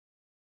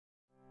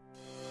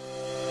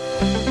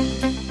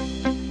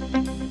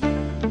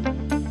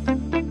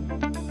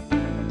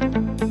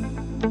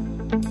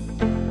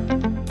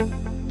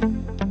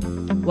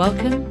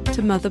Welcome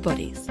to Mother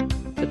Bodies,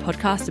 the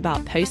podcast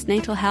about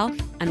postnatal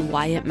health and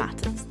why it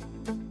matters.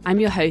 I'm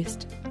your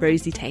host,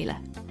 Rosie Taylor.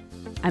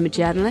 I'm a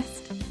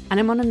journalist and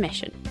I'm on a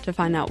mission to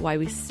find out why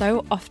we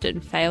so often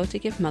fail to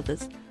give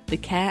mothers the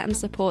care and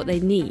support they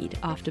need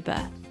after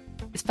birth.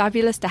 It's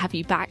fabulous to have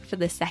you back for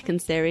this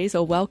second series,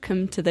 or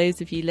welcome to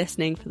those of you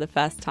listening for the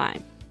first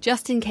time.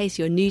 Just in case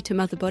you're new to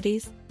Mother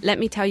Bodies, let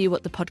me tell you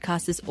what the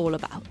podcast is all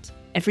about.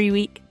 Every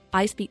week,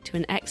 I speak to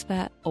an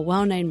expert or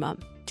well-known mum.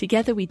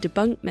 Together we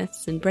debunk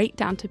myths and break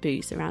down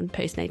taboos around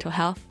postnatal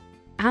health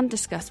and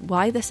discuss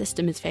why the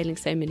system is failing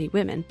so many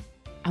women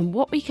and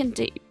what we can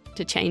do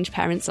to change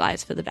parents'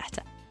 lives for the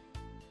better.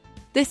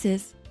 This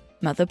is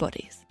Mother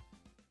Bodies.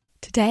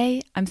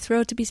 Today, I'm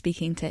thrilled to be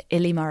speaking to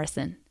Illy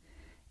Morrison.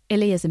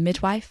 Illy is a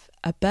midwife,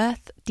 a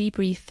birth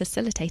debrief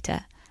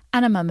facilitator,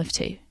 and a mum of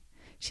two.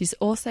 She's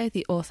also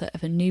the author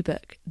of a new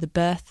book, The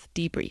Birth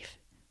Debrief,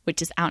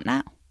 which is out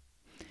now.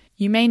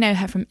 You may know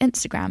her from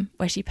Instagram,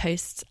 where she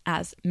posts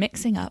as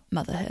Mixing Up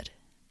Motherhood.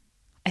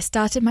 I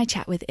started my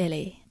chat with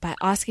Illy by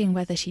asking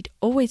whether she'd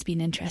always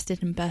been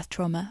interested in birth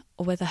trauma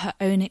or whether her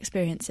own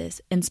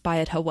experiences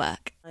inspired her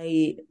work.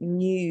 I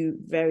knew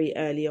very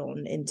early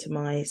on into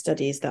my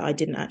studies that I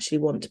didn't actually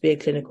want to be a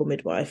clinical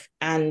midwife,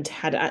 and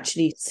had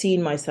actually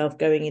seen myself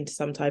going into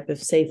some type of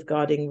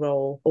safeguarding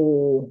role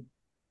or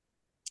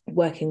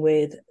working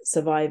with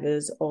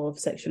survivors of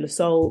sexual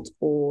assault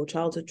or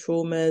childhood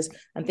traumas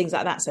and things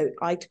like that. So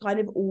I kind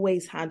of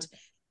always had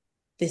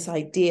this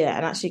idea,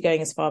 and actually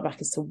going as far back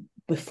as to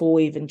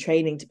before even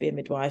training to be a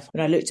midwife,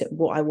 when I looked at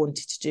what I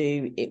wanted to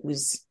do,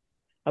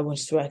 I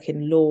wanted to work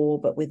in law,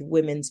 but with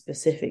women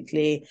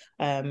specifically,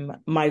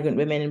 migrant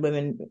women and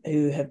women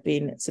who have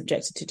been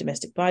subjected to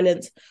domestic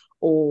violence,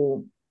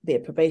 or be a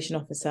probation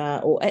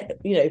officer, or,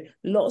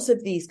 lots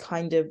of these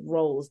kind of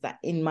roles that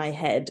in my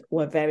head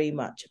were very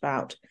much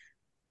about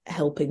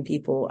helping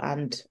people.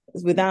 And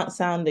without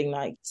sounding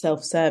like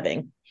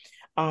self-serving,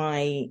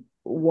 I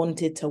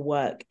wanted to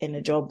work in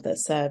a job that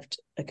served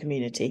a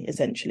community,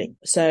 essentially.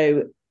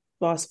 So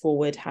fast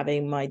forward,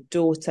 having my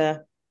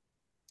daughter,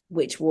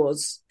 which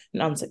was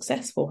an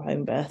unsuccessful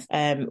home birth,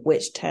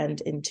 which turned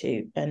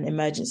into an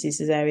emergency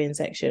cesarean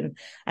section,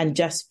 and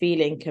just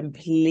feeling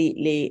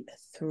completely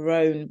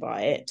thrown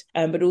by it,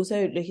 but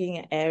also looking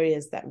at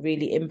areas that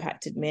really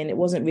impacted me. And it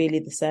wasn't really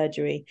the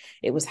surgery,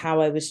 it was how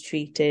I was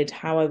treated,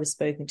 how I was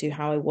spoken to,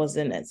 how I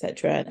wasn't,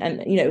 etc.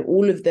 And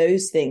all of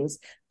those things,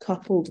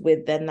 coupled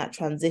with then that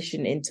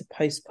transition into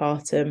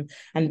postpartum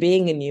and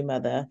being a new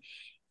mother,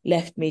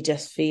 left me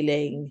just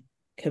feeling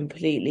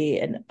completely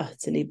and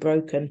utterly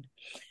broken.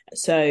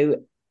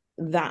 So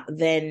that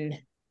then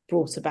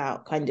brought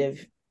about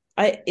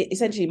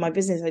essentially my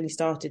business only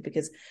started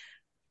because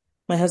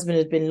my husband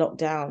had been locked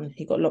down.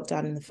 He got locked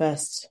down in the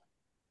first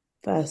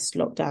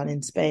lockdown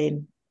in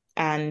Spain,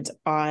 and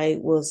I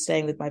was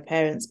staying with my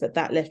parents, but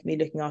that left me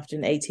looking after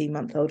an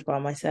 18-month-old by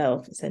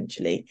myself,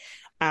 essentially.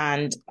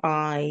 And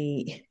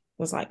I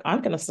was like,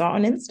 I'm going to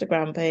start an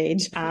Instagram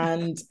page.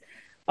 And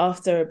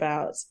after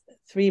about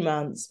 3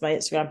 months, my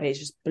Instagram page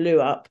just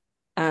blew up.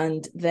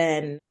 And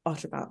then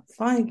after about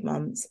 5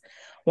 months,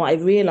 what I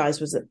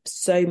realised was that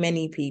so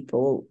many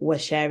people were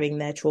sharing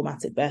their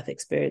traumatic birth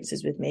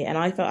experiences with me, and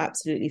I felt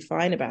absolutely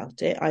fine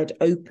about it. I'd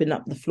open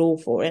up the floor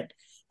for it,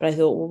 but I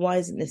thought, well, why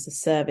isn't this a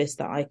service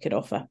that I could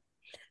offer?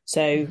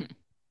 So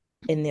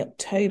in the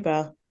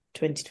October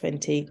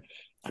 2020,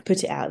 I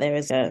put it out there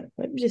as let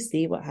me just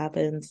see what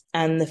happens.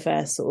 And the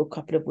first sort of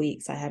couple of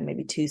weeks, I had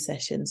maybe 2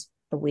 sessions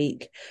a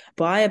week.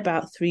 By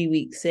about 3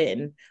 weeks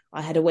in,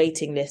 I had a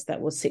waiting list that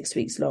was 6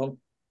 weeks long.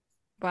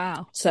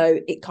 Wow. So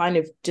it kind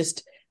of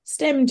just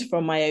stemmed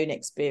from my own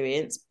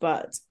experience,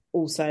 but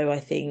also I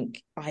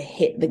think I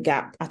hit the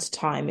gap at a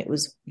time it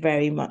was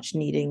very much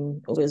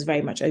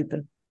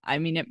open. I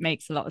mean, it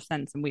makes a lot of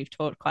sense, and we've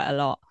talked quite a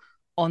lot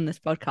on this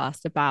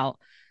podcast about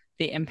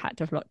the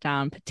impact of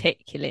lockdown,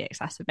 particularly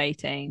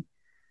exacerbating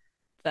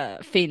the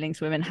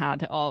feelings women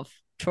had of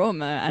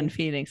trauma and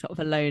feeling sort of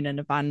alone and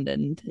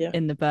abandoned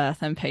in the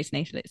birth and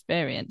postnatal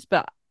experience.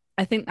 But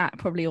I think that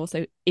probably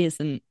also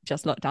isn't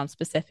just lockdown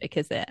specific,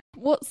 is it?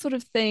 What sort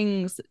of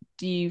things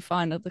do you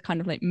find are the kind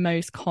of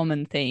most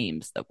common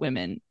themes that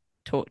women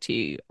talk to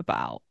you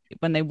about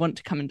when they want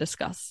to come and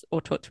discuss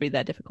or talk through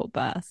their difficult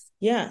births?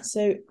 Yeah,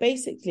 so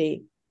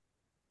basically,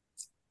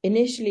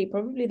 initially,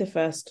 probably the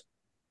first,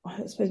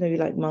 I suppose maybe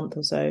month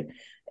or so,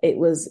 it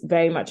was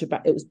very much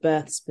about, it was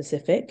birth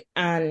specific.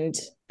 And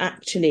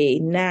actually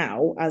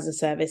now as a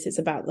service, it's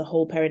about the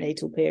whole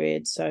perinatal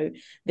period. So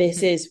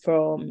this is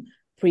from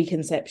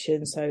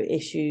preconception, so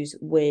issues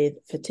with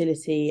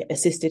fertility,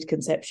 assisted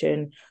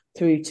conception,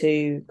 through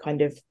to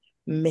kind of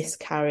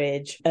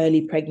miscarriage,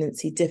 early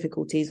pregnancy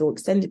difficulties or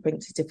extended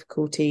pregnancy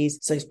difficulties,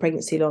 so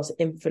pregnancy loss,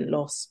 infant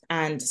loss,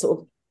 and sort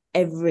of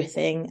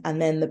everything.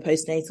 And then the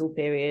postnatal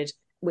period,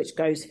 which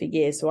goes for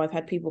years. So I've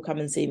had people come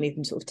and see me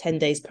from sort of 10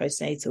 days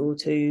postnatal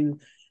to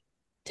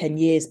 10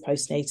 years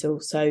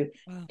postnatal. So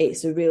wow.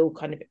 It's a real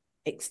kind of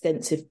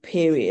extensive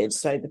period.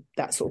 So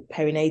that sort of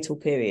perinatal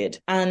period.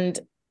 And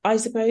I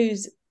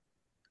suppose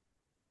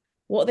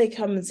what they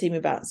come and see me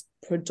about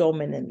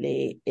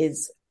predominantly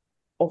is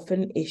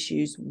often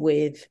issues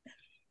with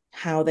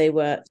how they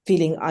were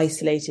feeling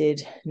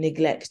isolated,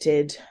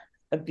 neglected,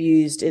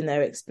 abused in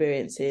their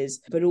experiences,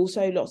 but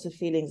also lots of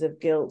feelings of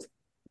guilt,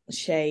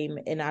 shame,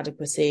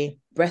 inadequacy,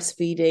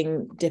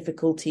 breastfeeding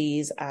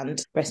difficulties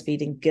and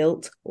breastfeeding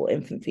guilt or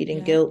infant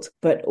feeding guilt,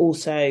 but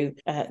also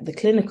the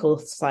clinical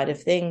side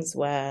of things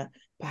where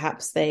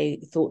perhaps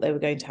they thought they were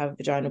going to have a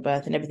vaginal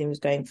birth and everything was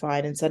going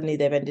fine, and suddenly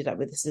they've ended up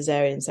with a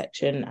cesarean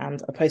section and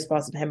a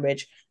postpartum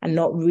hemorrhage and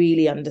not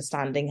really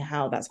understanding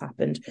how that's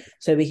happened.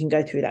 So we can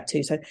go through that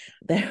too. So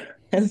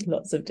there's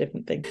lots of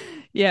different things.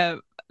 Yeah,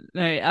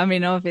 no, I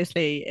mean,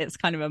 obviously it's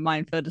kind of a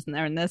minefield, isn't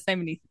there? And there's so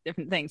many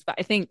different things. But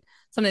I think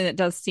something that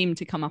does seem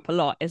to come up a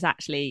lot is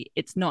actually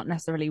it's not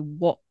necessarily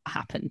what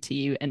happened to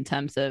you in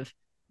terms of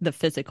the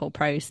physical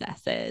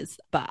processes,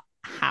 but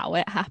how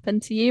it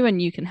happened to you.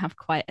 And you can have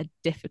quite a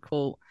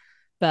difficult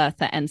birth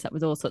that ends up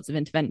with all sorts of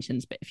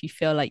interventions. But if you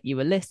feel like you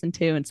were listened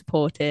to and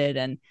supported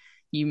and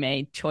you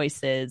made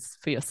choices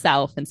for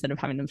yourself instead of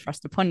having them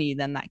thrust upon you,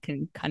 then that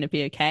can kind of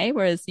be okay.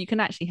 Whereas you can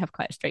actually have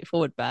quite a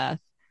straightforward birth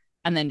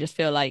and then just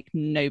feel like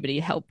nobody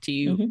helped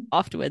you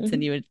afterwards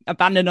and you were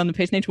abandoned on the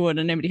postnatal ward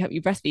and nobody helped you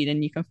breastfeed,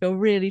 and you can feel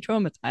really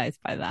traumatized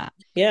by that.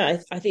 Yeah,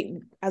 I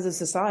think as a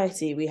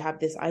society, we have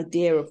this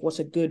idea of what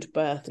a good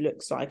birth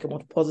looks like and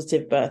what a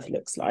positive birth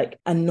looks like,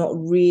 and not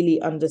really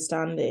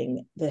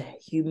understanding the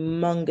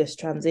humongous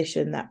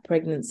transition that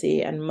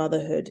pregnancy and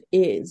motherhood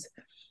is.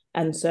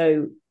 And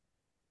so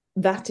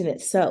that in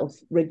itself,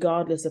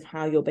 regardless of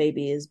how your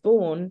baby is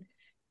born,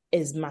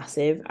 is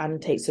massive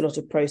and takes a lot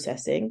of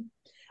processing.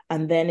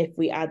 And then if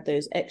we add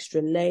those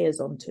extra layers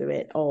onto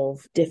it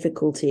of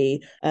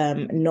difficulty,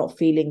 not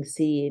feeling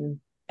seen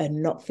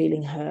and not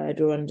feeling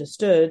heard or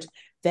understood,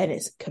 then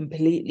it's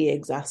completely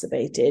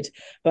exacerbated.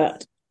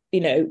 But, you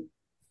know,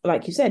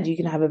 like you said, you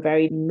can have a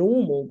very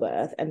normal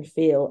birth and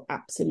feel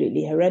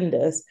absolutely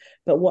horrendous.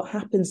 But what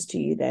happens to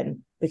you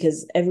then?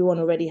 Because everyone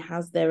already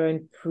has their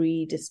own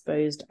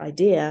predisposed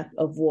idea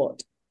of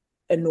what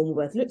a normal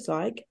birth looks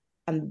like.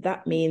 And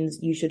that means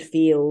you should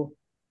feel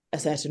a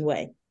certain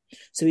way.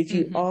 So if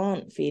you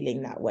aren't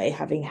feeling that way,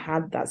 having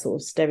had that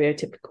sort of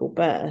stereotypical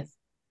birth,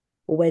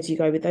 well, where do you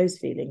go with those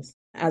feelings?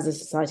 As a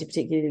society,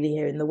 particularly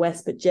here in the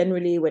West, but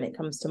generally when it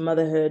comes to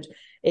motherhood,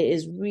 it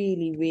is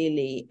really,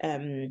 really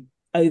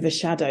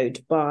overshadowed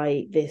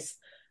by this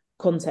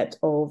concept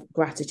of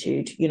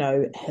gratitude. You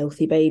know,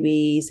 healthy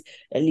babies,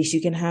 at least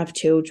you can have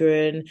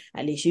children,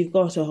 at least you've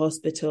got a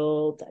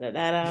hospital,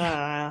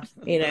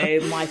 you know,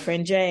 my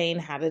friend Jane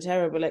had a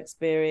terrible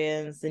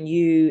experience and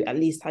you at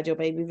least had your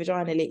baby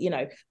vaginally. You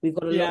know, we've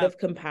got a lot of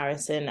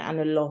comparison and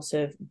a lot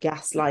of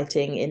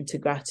gaslighting into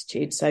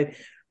gratitude. So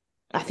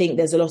I think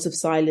there's a lot of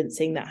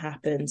silencing that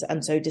happens.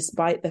 And so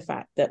despite the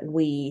fact that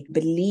we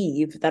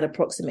believe that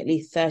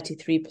approximately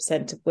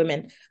 33% of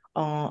women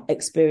are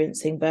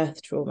experiencing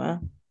birth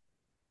trauma,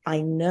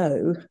 I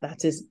know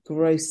that is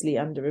grossly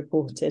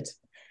underreported.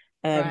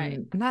 Right.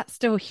 And that's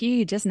still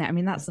huge, isn't it? I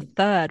mean, that's a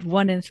third,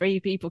 1 in 3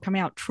 people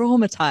coming out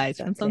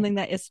traumatized from something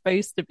that is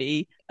supposed to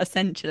be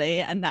essentially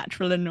a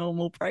natural and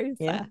normal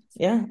process.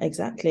 Yeah,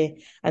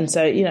 exactly. And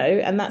so, you know,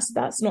 and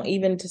that's not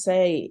even to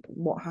say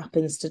what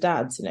happens to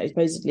dads. You know,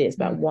 supposedly it's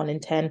about 1 in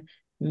 10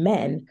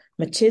 men.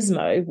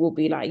 Machismo will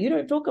be like, you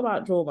don't talk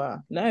about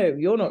trauma. No,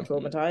 you're not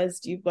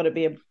traumatized. You've got to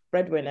be a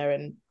breadwinner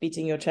and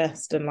beating your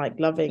chest and like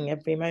loving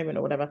every moment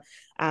or whatever.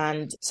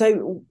 And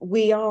so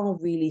we are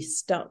really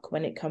stuck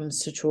when it comes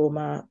to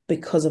trauma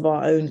because of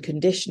our own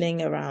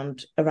conditioning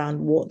around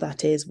what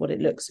that is, what it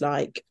looks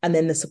like, and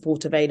then the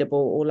support available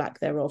or lack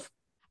thereof.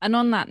 And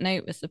on that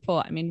note with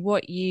support, I mean,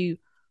 what you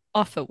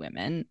offer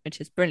women, which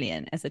is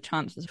brilliant, is a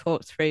chance to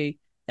talk through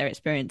their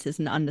experiences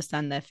and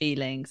understand their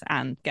feelings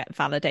and get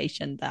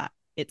validation that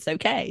it's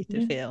okay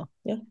to feel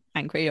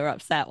angry or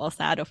upset or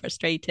sad or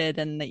frustrated,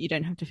 and that you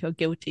don't have to feel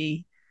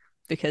guilty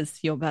because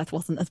your birth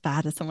wasn't as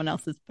bad as someone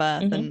else's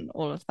birth and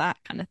all of that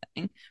kind of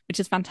thing, which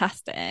is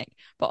fantastic.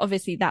 But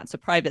obviously that's a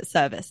private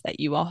service that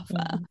you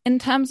offer. In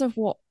terms of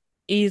what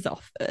is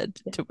offered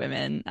to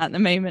women at the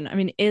moment, I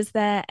mean, is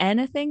there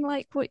anything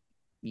like what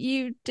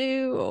you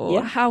do,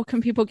 or how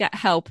can people get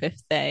help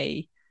if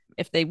they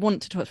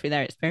want to talk through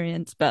their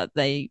experience but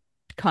they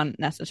can't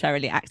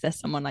necessarily access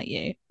someone like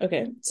you?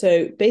 Okay,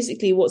 so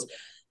basically what's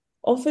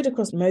offered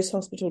across most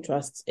hospital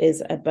trusts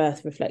is a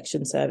birth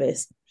reflection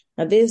service.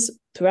 Now this,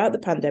 throughout the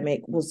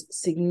pandemic, was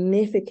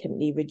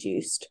significantly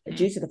reduced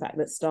due to the fact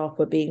that staff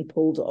were being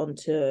pulled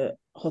onto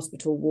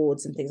hospital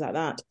wards and things like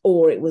that,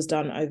 or it was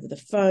done over the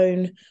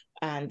phone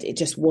and it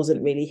just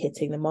wasn't really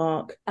hitting the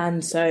mark.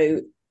 And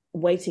so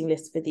waiting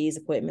lists for these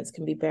appointments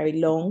can be very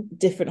long.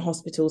 Different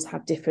hospitals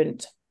have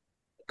different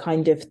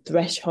kind of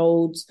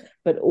thresholds,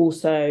 but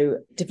also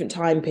different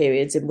time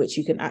periods in which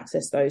you can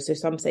access those. So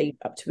some say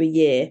up to a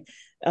year,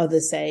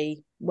 others say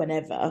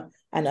whenever.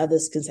 and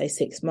others can say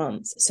 6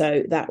 months.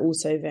 So that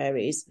also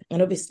varies.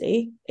 And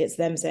obviously it's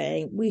them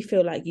saying, we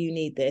feel like you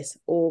need this,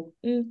 or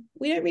we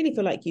don't really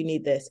feel like you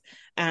need this.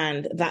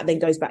 And that then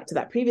goes back to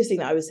that previous thing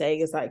that I was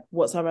saying, is like,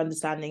 what's our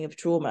understanding of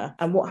trauma?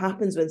 And what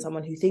happens when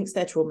someone who thinks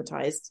they're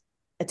traumatized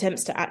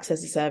attempts to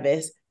access a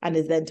service and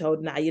is then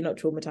told, nah, you're not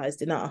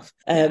traumatized enough.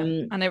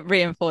 And it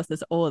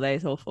reinforces all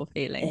those awful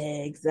feelings.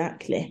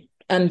 Exactly.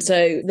 And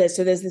so there's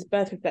this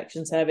birth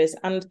reflection service,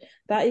 and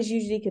that is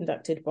usually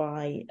conducted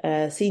by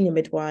a senior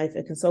midwife,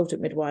 a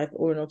consultant midwife,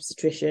 or an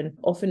obstetrician,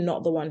 often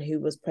not the one who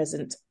was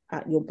present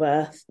at your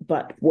birth,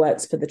 but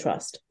works for the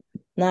trust.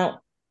 Now,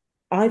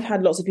 I've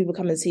had lots of people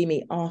come and see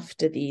me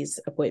after these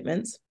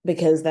appointments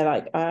because they're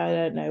like, I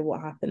don't know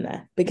what happened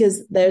there.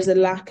 Because there's a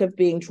lack of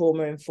being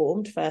trauma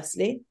informed,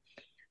 firstly.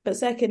 But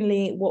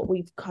secondly, what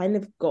we've kind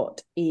of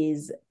got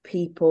is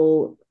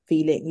people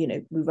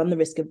feeling, we run the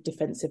risk of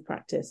defensive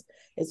practice.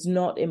 It's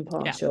not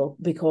impartial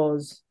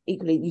because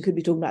equally you could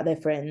be talking about their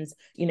friends,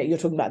 you're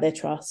talking about their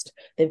trust.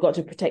 They've got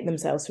to protect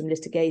themselves from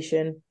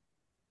litigation.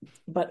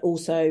 But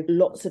also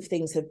lots of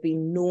things have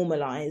been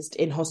normalized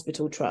in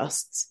hospital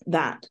trusts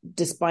that,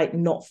 despite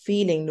not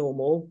feeling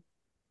normal,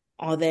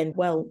 are then,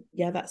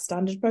 that's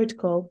standard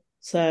protocol.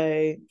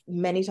 So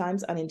many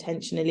times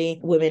unintentionally,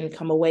 women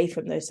come away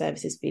from those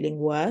services feeling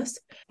worse.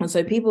 And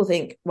so people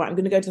think, right, I'm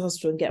going to go to the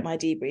hospital and get my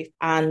debrief,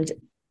 and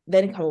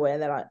then come away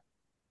and they're like,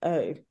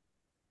 oh,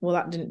 well,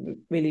 that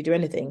didn't really do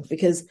anything.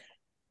 Because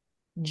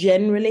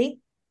generally,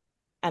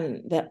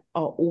 and there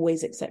are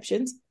always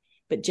exceptions,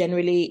 but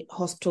generally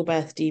hospital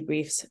birth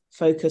debriefs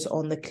focus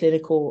on the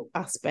clinical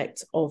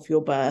aspects of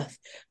your birth,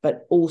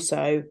 but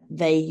also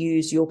they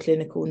use your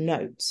clinical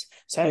notes.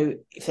 So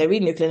if they're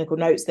reading your clinical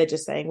notes, they're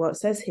just saying, well, it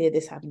says here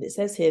this happened, it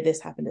says here this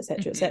happened,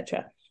 etc.,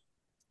 etc.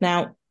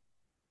 Now,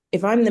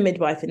 if I'm the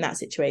midwife in that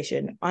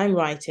situation, I'm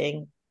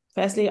writing,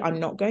 firstly, I'm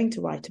not going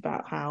to write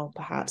about how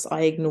perhaps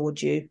I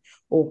ignored you,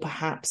 or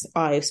perhaps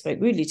I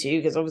spoke rudely to you,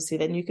 because obviously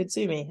then you could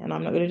sue me, and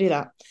I'm not going to do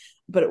that.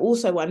 But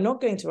also what I'm not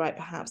going to write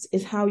perhaps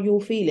is how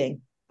you're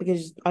feeling,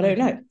 because I don't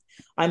know.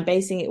 I'm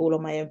basing it all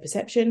on my own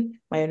perception,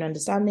 my own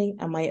understanding,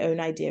 and my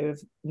own idea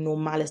of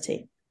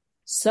normality.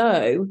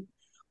 So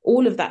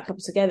all of that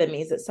comes together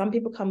means that some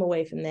people come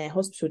away from their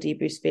hospital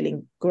debriefs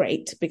feeling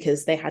great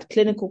because they had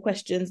clinical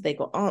questions, they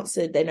got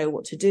answered, they know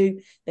what to do,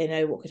 they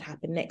know what could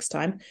happen next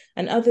time.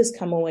 And others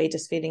come away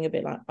just feeling a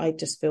bit like, I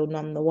just feel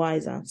none the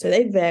wiser. So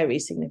they vary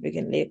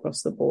significantly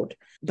across the board.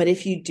 But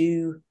if you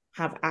do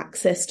have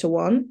access to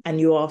one and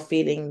you are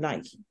feeling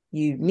like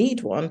you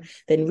need one,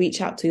 then reach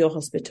out to your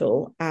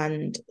hospital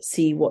and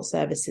see what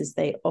services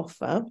they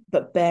offer.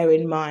 But bear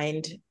in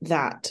mind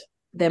that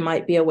there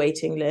might be a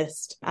waiting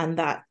list, and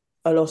that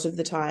a lot of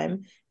the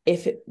time,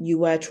 if you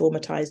were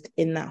traumatized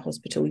in that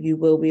hospital, you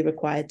will be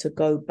required to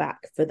go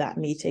back for that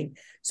meeting.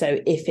 So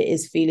if it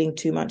is feeling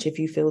too much, if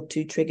you feel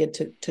too triggered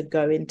to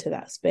go into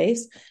that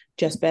space,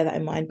 just bear that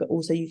in mind. But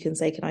also you can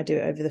say, can I do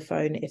it over the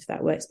phone if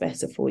that works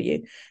better for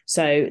you?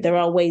 So there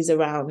are ways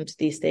around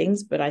these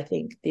things, but I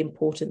think the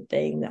important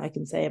thing that I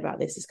can say about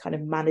this is kind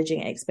of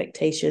managing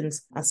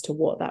expectations as to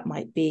what that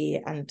might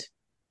be, and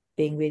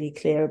being really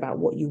clear about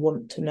what you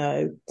want to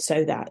know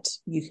so that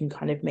you can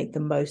kind of make the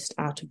most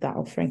out of that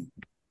offering.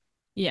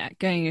 Yeah,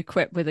 going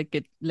equipped with a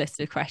good list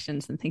of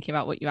questions and thinking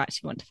about what you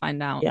actually want to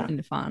find out in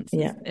advance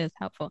is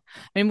helpful.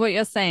 I mean, what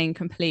you're saying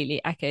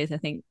completely echoes, I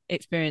think,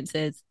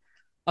 experiences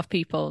of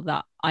people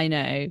that I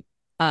know,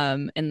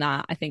 in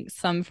that I think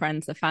some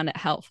friends have found it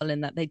helpful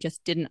in that they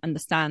just didn't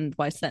understand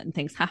why certain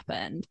things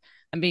happened,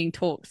 and being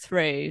talked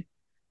through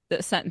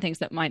that certain things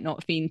that might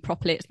not have been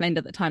properly explained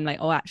at the time, like,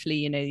 oh, actually,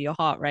 your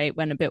heart rate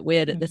went a bit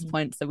weird at this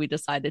point, so we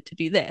decided to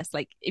do this.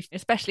 Like,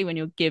 especially when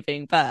you're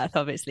giving birth,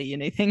 obviously,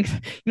 things,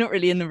 you're not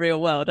really in the real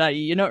world, are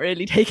you? You're not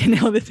really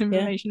taking all this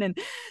information in.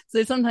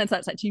 So sometimes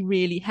that's actually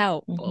really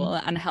helpful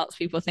and helps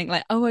people think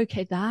like, oh,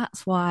 okay,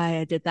 that's why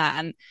I did that,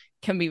 and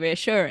can be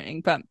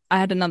reassuring. But I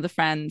had another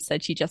friend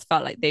said she just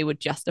felt like they were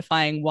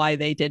justifying why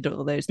they did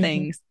all those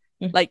things.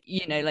 Like,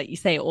 like you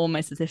say,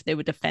 almost as if they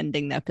were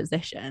defending their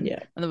position.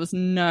 And there was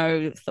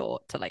no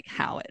thought to like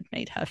how it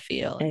made her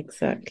feel.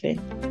 Exactly.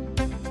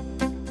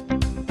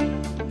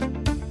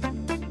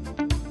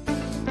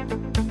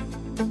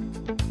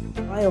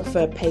 I offer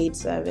a paid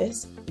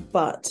service,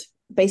 but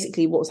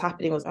basically what was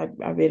happening was I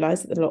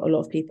realized that a lot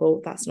of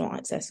people, that's not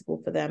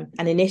accessible for them.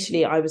 And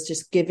initially I was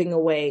just giving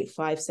away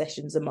 5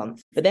 sessions a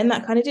month, but then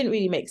that kind of didn't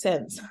really make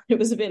sense. It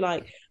was a bit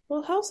like,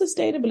 well, how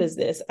sustainable is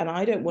this? And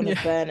I don't want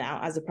to burn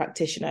out as a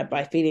practitioner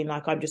by feeling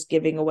like I'm just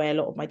giving away a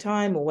lot of my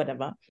time or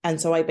whatever. And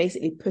so I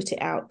basically put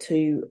it out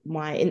to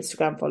my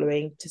Instagram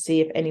following to see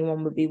if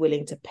anyone would be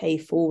willing to pay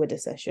forward a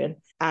session.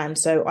 And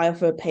so I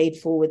offer a paid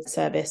forward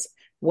service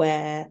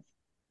where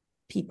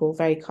people,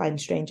 very kind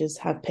strangers,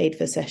 have paid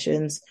for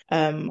sessions.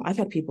 I've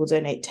had people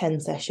donate 10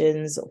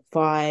 sessions, or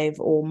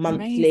 5, or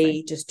monthly.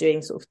 Amazing. Just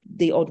doing sort of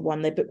the odd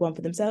one. They book one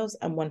for themselves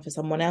and one for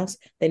someone else.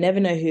 They never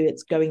know who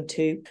it's going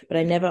to, but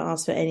I never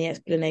ask for any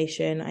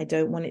explanation. I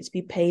don't want it to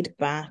be paid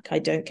back. I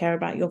don't care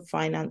about your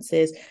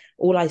finances.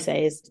 All I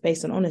say is,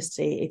 based on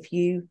honesty, if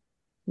you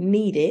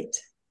need it,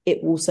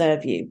 it will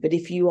serve you. But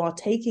if you are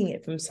taking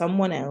it from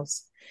someone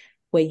else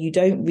where you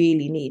don't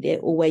really need it,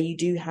 or where you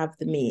do have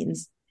the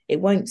means, it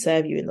won't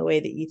serve you in the way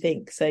that you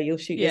think. So you'll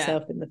shoot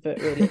yourself in the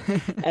foot,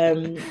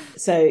 really.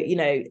 So, you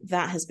know,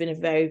 that has been a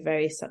very,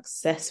 very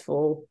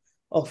successful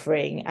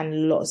offering,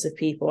 and lots of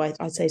people,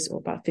 I'd say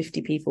sort of about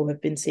 50 people have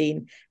been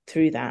seen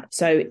through that.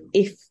 So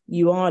if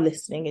you are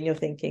listening and you're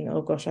thinking,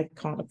 oh gosh, I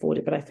can't afford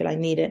it, but I feel I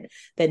need it,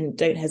 then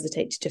don't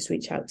hesitate to just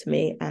reach out to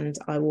me and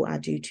I will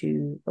add you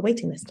to a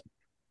waiting list.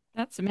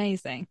 That's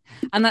amazing.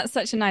 And that's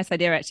such a nice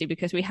idea, actually,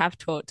 because we have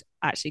talked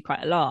actually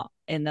quite a lot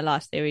in the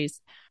last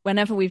series.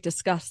 Whenever we've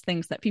discussed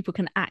things that people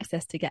can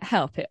access to get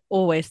help, it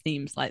always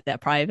seems like they're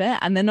private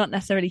and they're not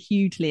necessarily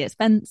hugely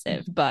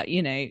expensive, but,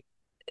 you know,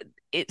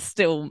 it's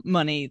still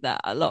money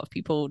that a lot of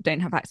people don't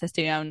have access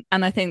to. And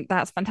I think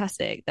that's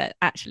fantastic that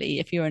actually,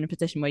 if you're in a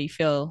position where you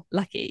feel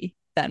lucky,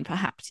 then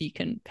perhaps you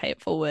can pay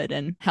it forward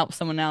and help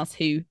someone else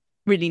who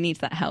really needs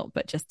that help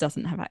but just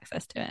doesn't have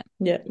access to it.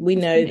 Yeah, we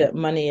know that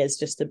money is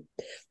just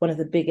one of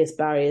the biggest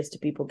barriers to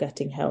people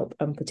getting help,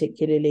 and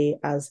particularly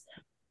as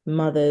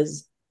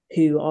mothers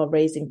who are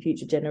raising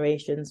future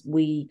generations,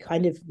 we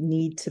kind of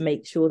need to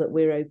make sure that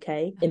we're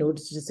okay in order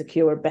to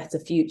secure a better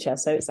future.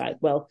 So it's like,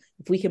 well,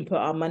 if we can put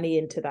our money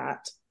into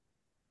that,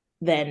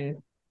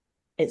 then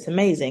it's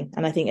amazing.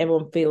 And I think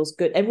everyone feels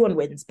good. Everyone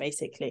wins,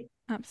 basically.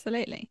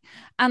 Absolutely.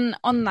 And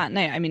on that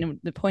note, I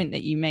mean, the point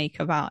that you make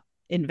about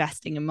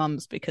investing in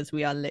mums, because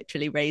we are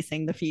literally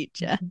raising the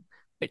future,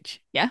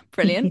 which, yeah,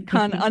 brilliant.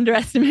 Can't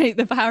underestimate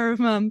the power of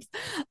mums.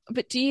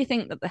 But do you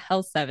think that the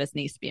health service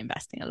needs to be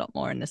investing a lot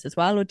more in this as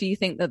well? Or do you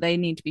think that they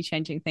need to be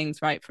changing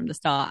things right from the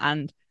start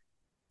and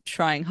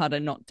trying harder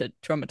not to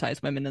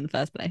traumatize women in the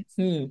first place?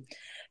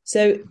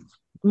 So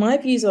my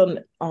views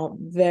on are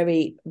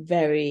very,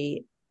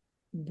 very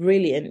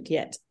brilliant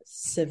yet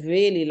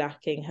severely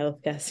lacking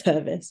healthcare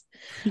service.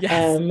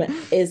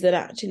 Is that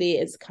actually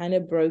it's kind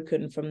of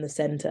broken from the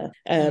center.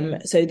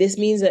 So this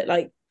means that,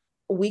 like,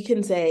 we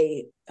can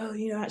say, oh,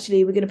 you know,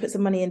 actually we're going to put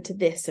some money into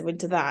this or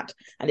into that,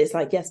 and it's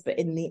like, yes, but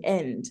in the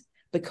end,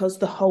 because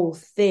the whole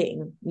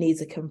thing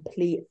needs a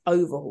complete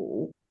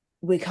overhaul,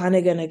 we're kind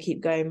of going to keep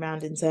going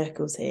round in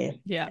circles here.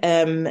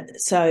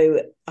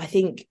 So I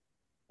think,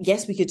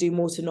 yes, we could do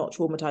more to not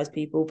traumatize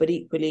people, but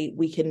equally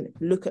we can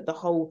look at the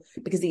whole,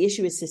 because the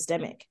issue is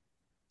systemic.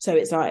 So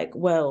it's like,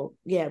 well,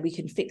 yeah, we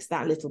can fix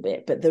that little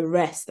bit, but the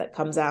rest that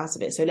comes out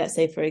of it. So let's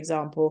say, for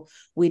example,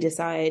 we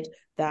decide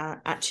that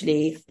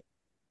actually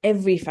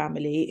every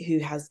family who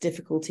has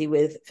difficulty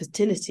with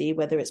fertility,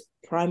 whether it's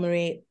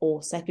primary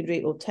or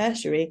secondary or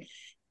tertiary,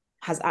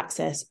 has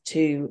access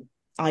to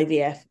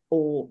IVF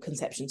or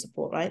conception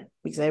support, right?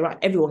 We can say, right,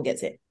 everyone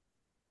gets it.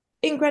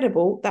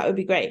 Incredible. That would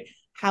be great.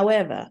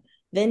 However,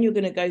 then you're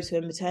going to go to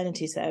a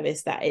maternity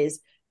service that is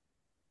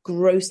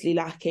grossly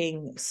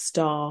lacking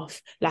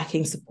staff,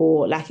 lacking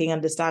support, lacking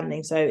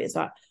understanding. So it's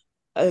like,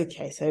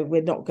 okay, so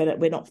we're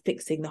not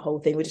fixing the whole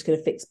thing. We're just going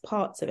to fix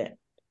parts of it.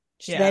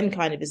 Which then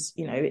kind of is,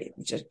 you know,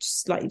 just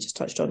slightly just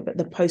touched on, but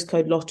the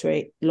postcode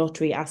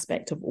lottery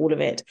aspect of all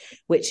of it,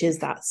 which is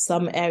that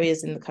some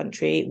areas in the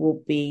country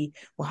will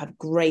have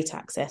great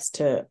access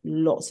to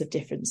lots of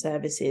different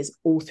services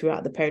all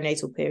throughout the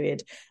perinatal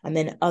period, and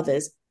then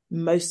others,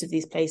 most of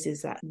these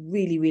places that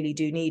really, really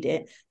do need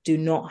it, do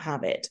not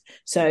have it.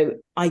 So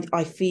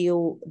I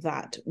feel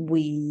that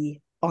we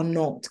are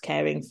not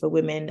caring for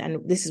women,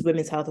 and this is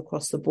women's health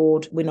across the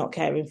board. We're not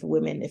caring for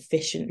women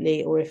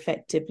efficiently or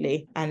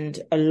effectively, and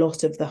a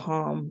lot of the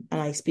harm,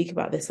 and I speak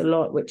about this a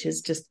lot, which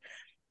is just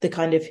the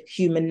kind of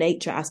human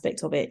nature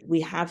aspect of it.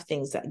 We have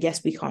things that,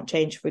 yes, we can't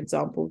change. For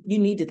example, you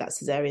needed that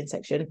cesarean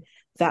section,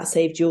 that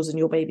saved yours and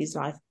your baby's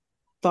life,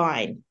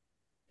 fine.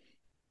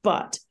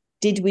 But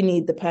did we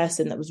need the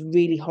person that was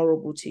really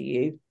horrible to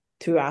you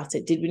throughout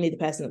it? Did we need the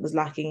person that was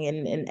lacking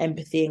in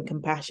empathy and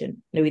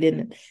compassion? No, we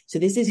didn't. So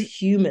this is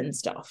human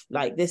stuff.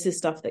 Like, this is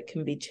stuff that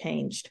can be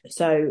changed.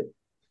 So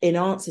in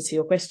answer to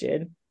your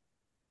question,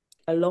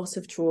 a lot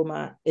of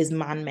trauma is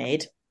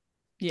man-made.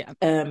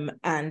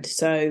 And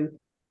so,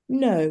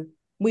 no,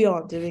 we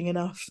aren't doing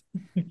enough.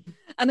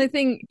 And I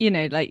think, you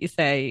know, like you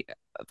say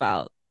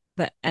about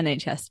the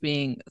NHS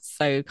being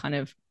so kind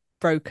of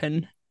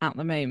broken at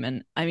the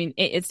moment, I mean,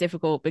 it's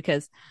difficult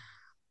because,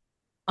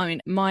 I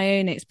mean, my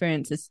own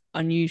experience is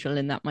unusual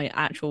in that my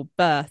actual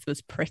birth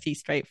was pretty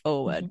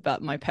straightforward,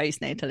 but my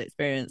postnatal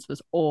experience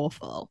was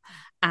awful.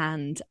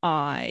 And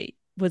I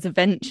was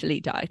eventually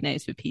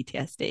diagnosed with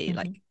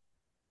PTSD,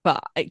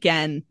 but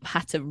again,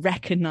 had to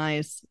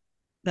recognize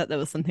that there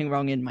was something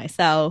wrong in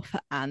myself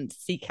and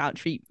seek out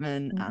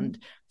treatment, and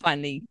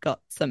finally got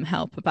some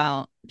help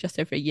about just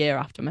over a year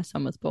after my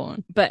son was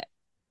born. But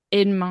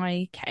in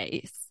my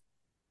case,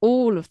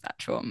 all of that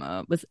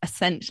trauma was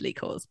essentially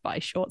caused by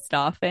short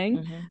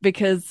staffing,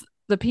 because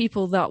the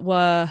people that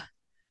were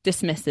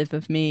dismissive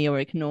of me or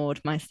ignored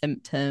my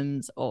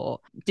symptoms or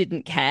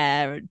didn't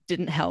care or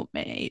didn't help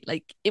me,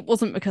 like, it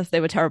wasn't because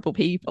they were terrible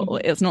people.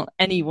 It was not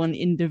any one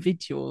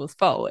individual's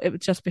fault. It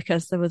was just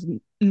because there was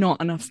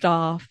not enough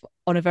staff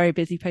on a very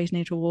busy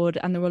postnatal ward,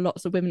 and there were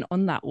lots of women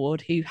on that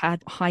ward who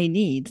had high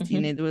needs. Mm-hmm.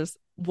 You know, there was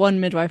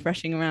one midwife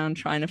rushing around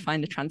trying to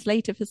find a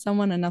translator for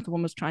someone, another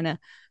one was trying to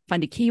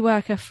find a key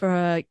worker for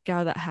a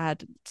girl that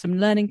had some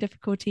learning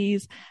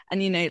difficulties.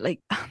 And, you know, like,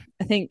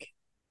 I think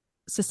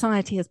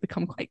society has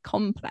become quite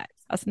complex,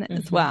 hasn't it,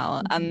 as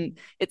well? And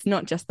it's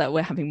not just that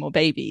we're having more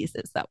babies,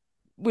 it's that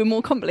we're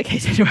more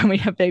complicated when we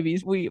have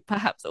babies. We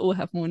perhaps all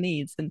have more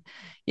needs, and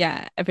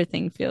yeah,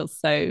 everything feels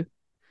so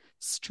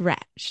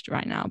stretched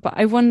right now. But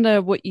I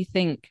wonder what you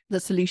think the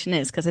solution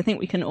is, because I think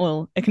we can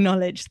all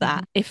acknowledge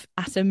that if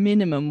at a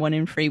minimum 1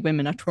 in 3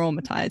 women are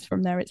traumatized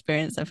from their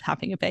experience of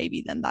having a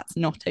baby, then that's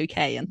not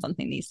okay and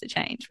something needs to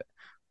change. But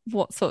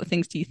what sort of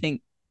things do you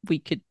think we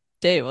could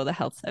do, or the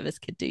health service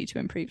could do, to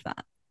improve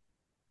that?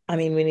 I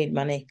mean, we need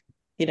money.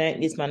 You know, it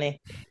needs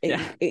money.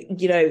 Yeah.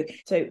 You know,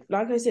 so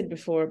like I said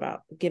before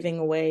about giving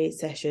away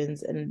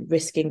sessions and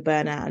risking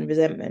burnout and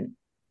resentment,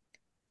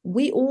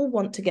 we all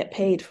want to get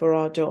paid for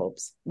our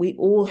jobs. We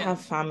all have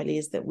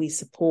families that we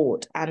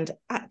support. And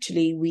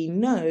actually, we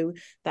know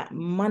that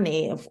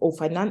money or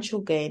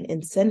financial gain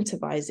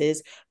incentivizes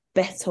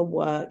better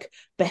work,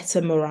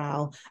 better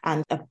morale,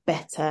 and a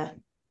better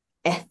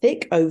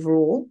ethic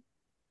overall.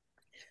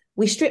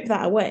 We strip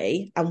that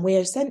away and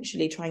we're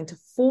essentially trying to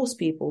force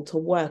people to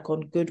work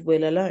on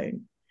goodwill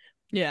alone.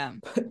 Yeah.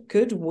 But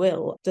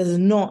goodwill does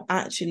not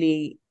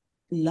actually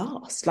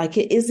last. Like,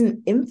 it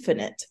isn't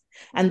infinite.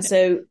 And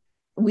so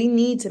we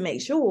need to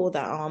make sure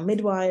that our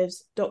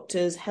midwives,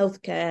 doctors,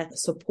 healthcare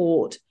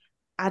support,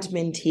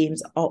 admin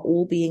teams are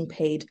all being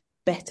paid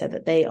better,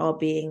 that they are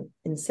being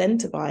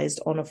incentivized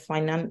on a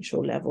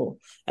financial level,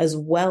 as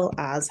well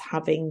as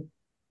having,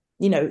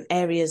 you know,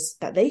 areas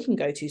that they can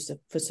go to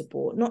for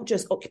support, not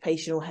just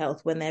occupational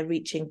health when they're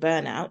reaching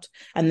burnout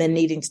and then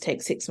needing to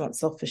take 6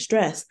 months off for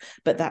stress,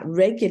 but that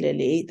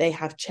regularly they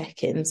have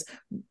check-ins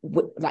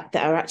like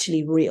that are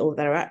actually real,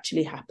 that are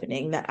actually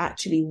happening, that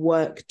actually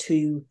work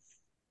to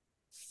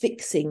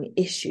fixing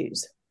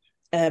issues.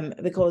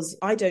 Because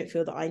I don't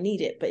feel that I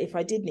need it, but if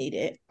I did need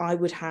it, I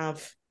would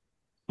have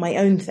my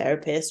own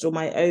therapist or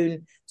my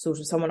own sort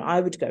of someone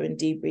I would go and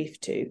debrief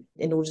to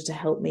in order to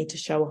help me to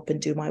show up and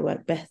do my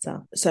work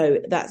better. So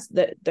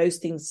those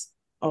things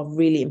are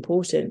really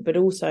important, but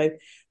also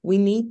we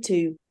need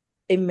to,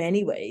 in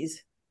many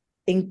ways,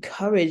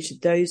 encourage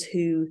those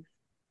who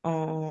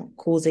are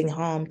causing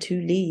harm to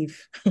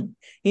leave.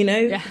 You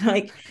know,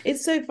 like,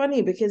 it's so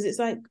funny because it's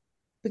like,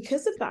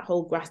 because of that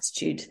whole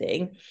gratitude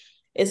thing,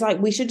 it's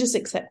like we should just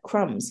accept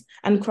crumbs,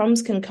 and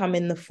crumbs can come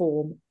in the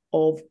form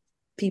of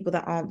people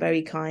that aren't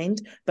very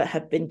kind but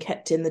have been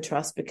kept in the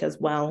trust because,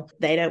 well,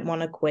 they don't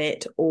want to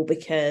quit or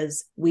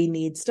because we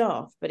need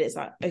staff. But it's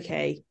like,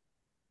 okay,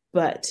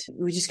 but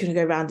we're just going to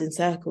go round in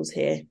circles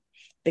here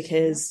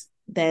because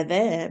they're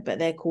there but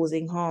they're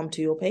causing harm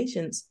to your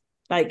patients.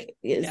 Like,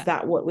 is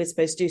that what we're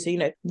supposed to do? So, you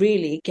know,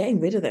 really getting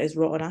rid of those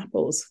rotten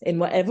apples in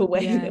whatever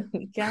way that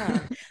we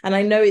can. And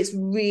I know it's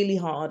really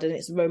hard and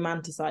it's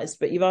romanticized,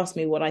 but you've asked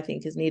me what I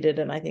think is needed,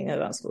 and I think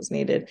that's what's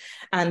needed.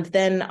 And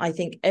then I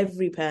think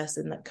every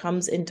person that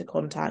comes into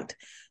contact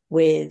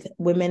with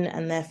women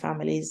and their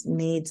families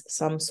needs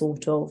some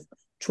sort of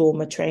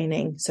trauma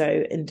training.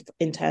 So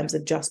in terms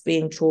of just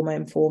being trauma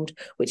informed,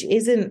 which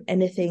isn't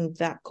anything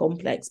that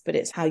complex, but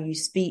it's how you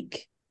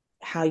speak,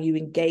 how you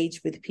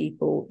engage with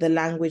people, the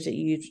language that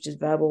you use, which is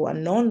verbal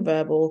and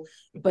non-verbal,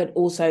 but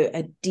also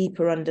a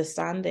deeper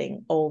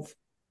understanding of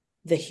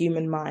the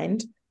human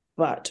mind,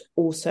 but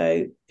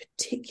also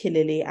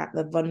particularly at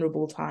the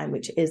vulnerable time,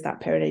 which is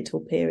that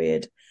perinatal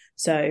period.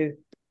 So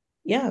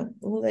yeah,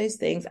 all those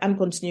things, and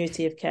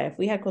continuity of care. If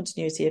we had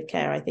continuity of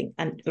care, I think,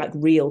 and like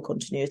real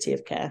continuity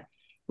of care,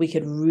 we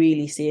could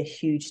really see a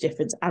huge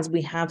difference, as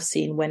we have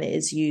seen when it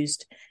is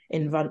used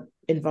in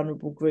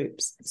vulnerable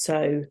groups.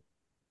 So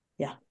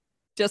yeah.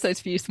 Just those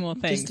few small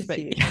things. Just a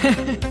few.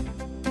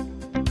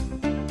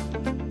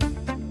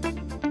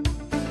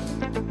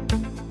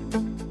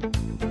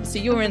 So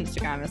your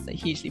Instagram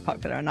is hugely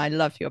popular and I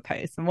love your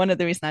posts. And one of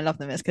the reasons I love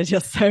them is because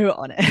you're so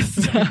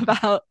honest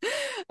about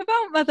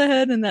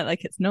motherhood, and that,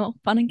 like, it's not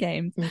fun and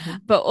games.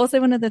 But also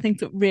one of the things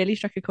that really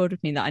struck a chord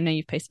with me that I know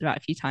you've posted about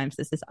a few times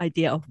is this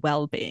idea of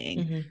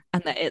well-being,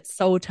 and that it's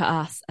sold to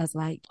us as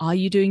like, are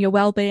you doing your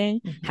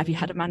well-being? Have you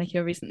had a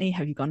manicure recently?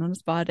 Have you gone on a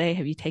spa day?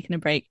 Have you taken a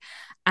break?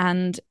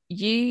 And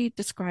you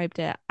described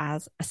it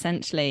as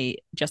essentially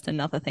just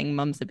another thing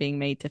mums are being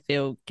made to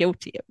feel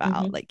guilty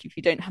about. Like, if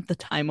you don't have the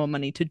time or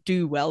money to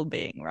do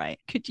well-being, right?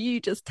 Could you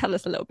just tell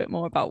us a little bit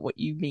more about what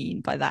you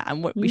mean by that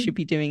and what we should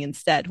be doing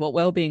instead, what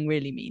well-being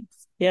really means?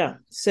 Yeah.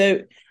 So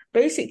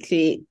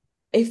basically,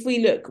 if we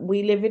look,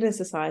 we live in a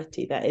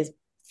society that is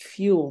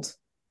fueled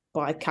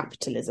by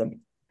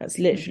capitalism. That's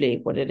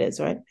literally what it is,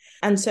 right?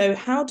 And so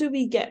how do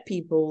we get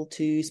people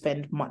to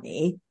spend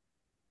money?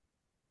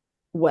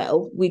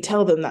 Well, we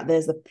tell them that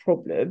there's a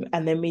problem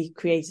and then we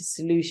create a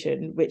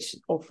solution, which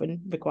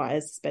often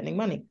requires spending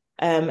money.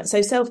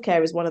 So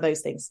self-care is one of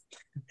those things.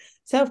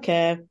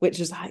 Self-care, which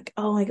was like,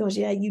 oh my gosh,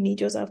 yeah, you need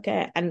your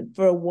self-care. And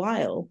for a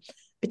while,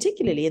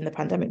 particularly in the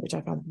pandemic, which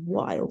I found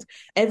wild.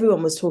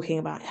 Everyone was talking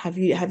about, have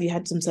you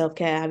had some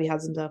self-care? Have you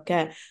had some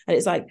self-care? And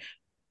it's like,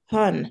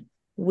 hun,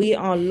 we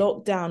are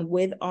locked down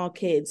with our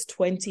kids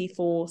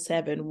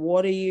 24/7.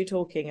 What are you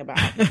talking about?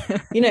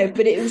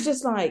 But it was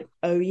just like,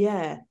 oh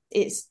yeah,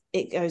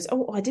 it goes,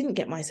 oh, I didn't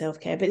get my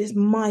self-care, but it's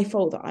my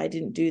fault that I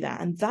didn't do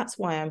that. And that's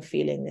why I'm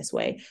feeling this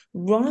way.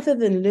 Rather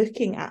than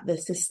looking at the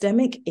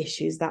systemic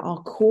issues that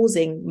are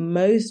causing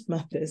most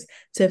mothers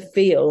to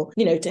feel,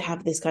 to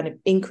have this kind of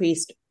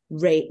increased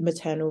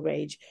maternal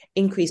rage,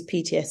 increased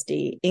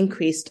PTSD,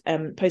 increased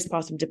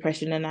postpartum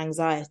depression and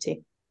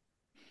anxiety.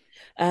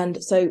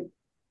 And so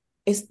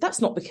that's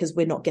not because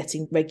we're not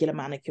getting regular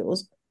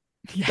manicures.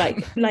 Yeah.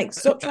 Like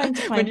stop trying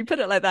to find, when you put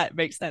it like that, it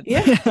makes sense.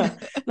 Yeah.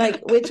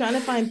 Like we're trying to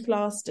find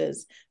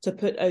plasters to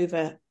put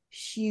over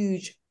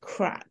huge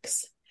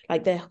cracks.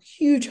 Like they're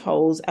huge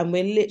holes, and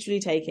we're literally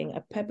taking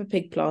a Peppa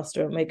Pig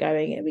plaster and we're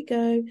going, here we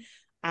go.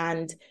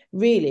 And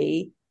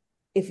really,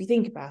 if you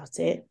think about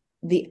it,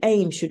 the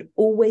aim should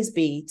always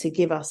be to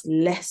give us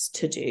less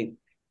to do,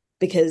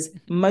 because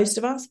most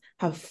of us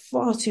have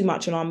far too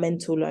much on our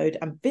mental load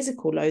and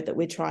physical load that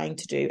we're trying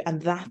to do.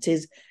 And that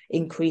is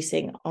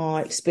increasing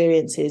our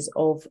experiences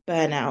of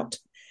burnout.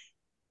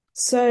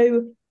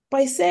 So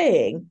by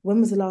saying, when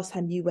was the last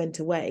time you went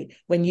away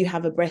when you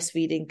have a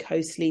breastfeeding,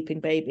 co-sleeping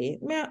baby?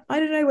 Yeah, I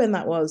don't know when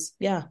that was.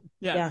 Yeah.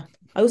 I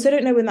also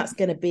don't know when that's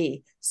going to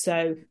be.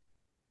 So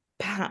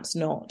perhaps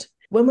not.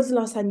 When was the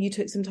last time you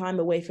took some time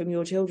away from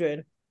your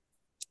children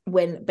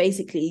when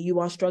basically you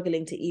are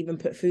struggling to even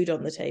put food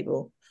on the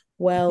table?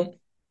 Well,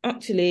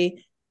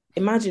 actually,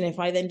 imagine if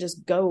I then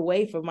just go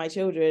away from my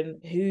children,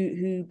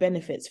 who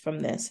benefits from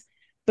this?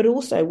 But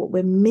also what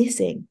we're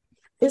missing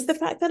is the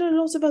fact that a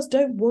lot of us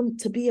don't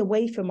want to be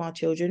away from our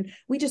children.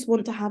 We just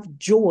want to have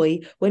joy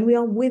when we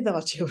are with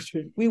our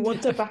children. We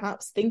want to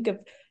perhaps think of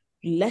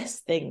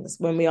less things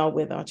when we are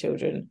with our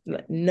children,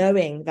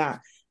 knowing that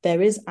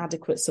there is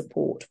adequate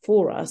support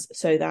for us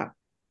so that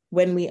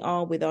when we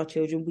are with our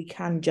children, we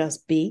can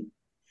just be.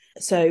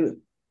 So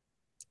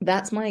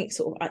that's my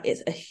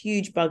it's a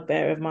huge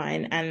bugbear of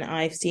mine. And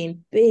I've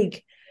seen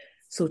big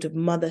sort of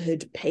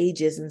motherhood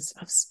pages and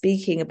stuff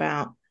speaking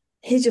about,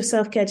 here's your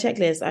self-care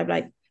checklist. I'm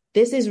like,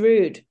 this is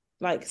rude.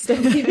 Like,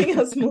 stop giving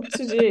us more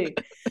to do.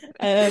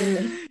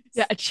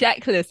 Yeah, a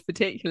checklist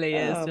particularly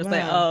is just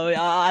man. Like, oh,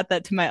 I'll add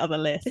that to my other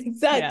list.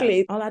 Exactly.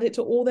 Yeah. I'll add it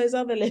to all those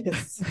other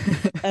lists.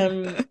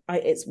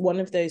 It's one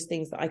of those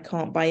things that I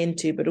can't buy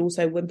into. But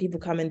also when people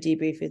come and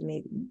debrief with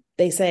me,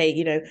 they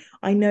say,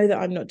 I know that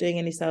I'm not doing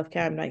any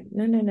self-care. I'm like,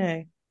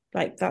 no.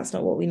 Like, that's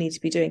not what we need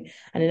to be doing.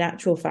 And in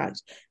actual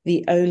fact,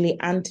 the only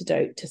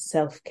antidote to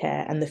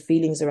self-care and the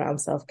feelings around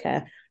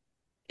self-care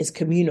is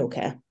communal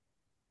care.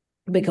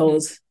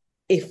 Because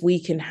if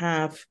we can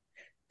have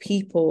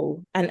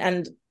people,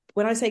 and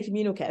when I say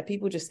communal care,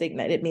 people just think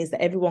that it means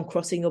that everyone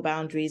crossing your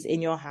boundaries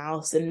in your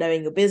house and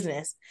knowing your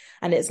business.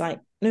 And it's like,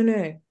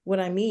 no. What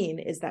I mean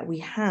is that we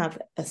have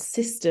a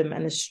system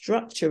and a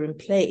structure in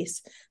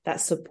place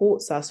that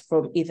supports us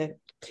from either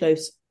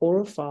close or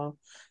afar,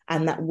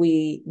 and that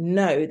we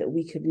know that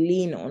we could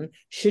lean on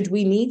should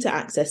we need to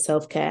access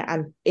self-care.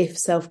 And if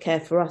self-care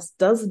for us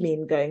does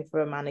mean going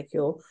for a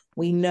manicure,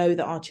 we know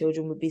that our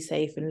children would be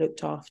safe and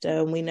looked after,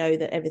 and we know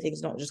that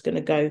everything's not just going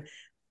to go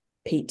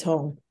Pete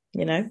Tong,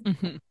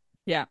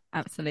 Yeah,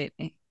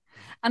 absolutely.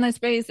 And I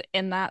suppose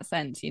in that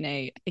sense,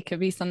 it could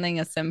be something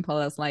as simple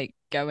as like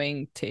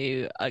going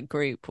to a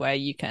group where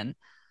you can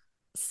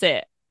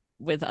sit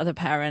with other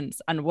parents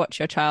and watch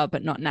your child,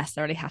 but not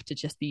necessarily have to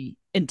just be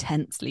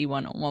intensely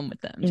one-on-one with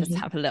them. Just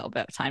have a little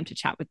bit of time to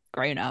chat with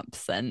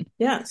grown-ups and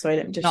not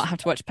have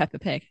to watch Peppa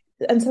Pig.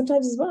 And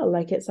sometimes as well,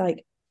 like, it's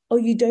like, oh,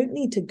 you don't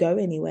need to go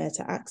anywhere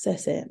to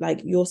access it.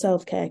 Like, your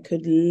self-care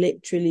could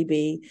literally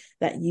be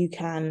that you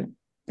can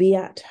be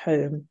at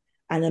home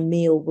and a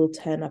meal will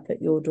turn up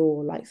at your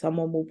door. Like,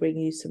 someone will bring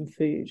you some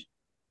food.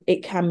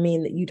 It can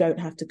mean that you don't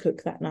have to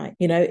cook that night.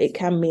 It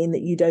can mean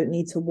that you don't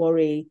need to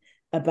worry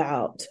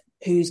about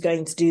who's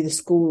going to do the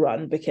school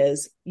run,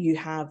 because you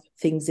have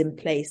things in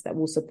place that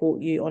will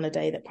support you on a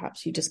day that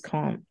perhaps you just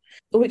can't.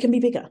 Or it can be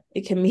bigger.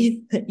 It can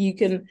mean that you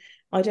can,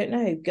 I don't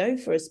know, go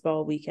for a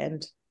spa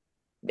weekend,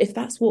 if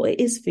that's what it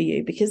is for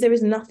you, because there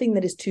is nothing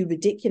that is too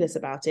ridiculous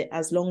about it,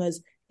 as long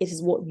as it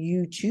is what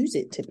you choose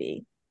it to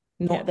be,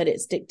 not that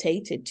it's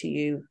dictated to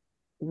you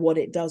what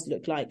it does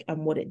look like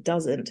and what it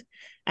doesn't.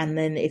 And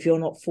then if you're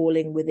not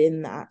falling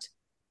within that,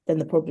 then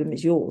the problem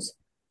is yours.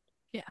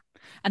 Yeah.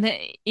 And then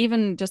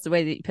even just the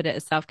way that you put it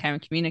as self-care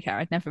and communicator,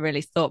 I'd never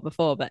really thought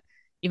before, but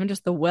even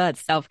just the word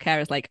self-care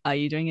is like, are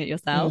you doing it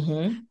yourself?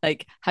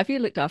 Like, have you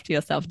looked after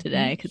yourself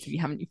today? Because if you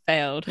haven't, you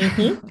failed.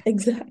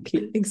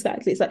 Exactly.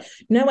 It's like,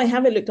 no, I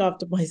haven't looked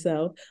after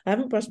myself. I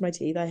haven't brushed my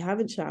teeth. I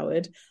haven't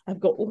showered. I've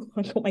got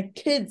my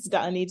kids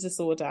that I need to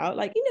sort out.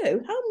 Like, how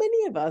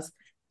many of us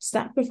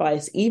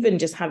sacrifice even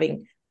just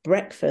having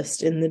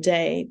breakfast in the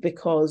day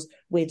because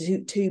we're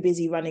too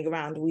busy running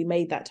around? We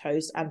made that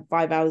toast and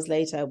 5 hours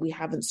later we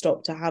haven't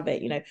stopped to have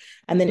it,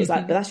 and then it's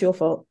like, but that's your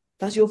fault.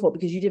 That's your fault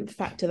because you didn't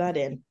factor that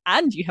in.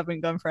 And you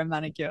haven't gone for a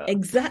manicure.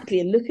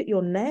 Exactly. And look at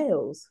your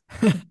nails.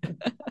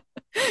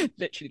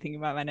 Literally thinking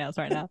about my nails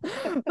right now.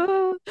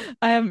 Oh,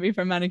 I haven't been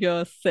for a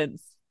manicure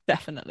since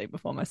definitely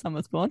before my son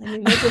was born. I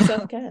mean, where's your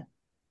self-care?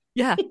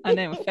 Yeah, I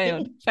know.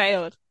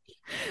 Failed.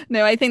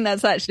 No, I think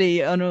that's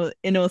actually,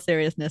 in all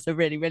seriousness, a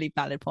really, really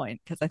valid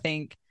point, because I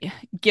think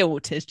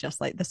guilt is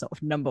just like the sort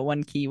of number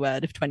one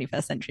keyword of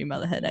 21st century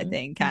motherhood, I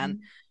think.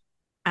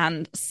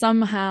 And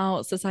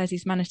somehow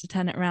society's managed to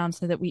turn it around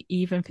so that we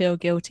even feel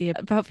guilty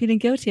about feeling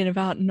guilty and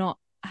about not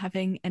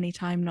having any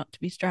time not to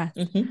be stressed,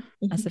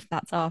 as if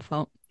that's our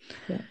fault.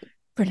 Yeah.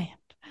 Brilliant.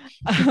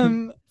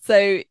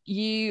 So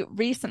you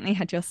recently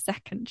had your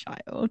second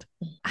child.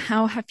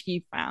 How have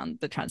you found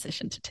the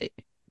transition to two?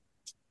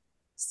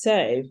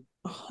 So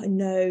I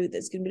know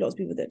there's going to be lots of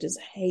people that just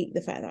hate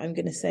the fact that I'm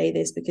going to say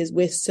this because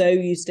we're so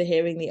used to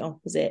hearing the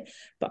opposite,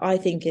 but I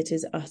think it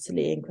is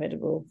utterly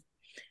incredible.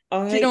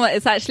 Do you know what?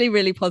 It's actually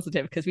really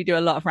positive because we do a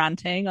lot of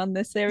ranting on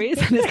this series,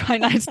 and it's quite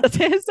nice to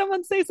hear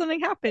someone say something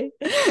happy.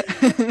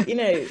 You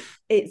know,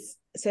 it's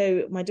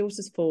so my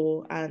daughter's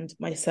 4 and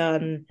my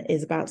son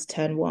is about to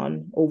turn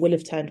 1, or will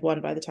have turned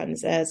 1 by the time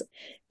this airs.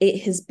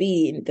 It has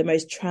been the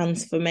most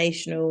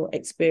transformational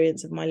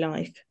experience of my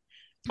life.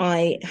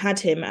 I had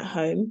him at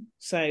home.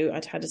 So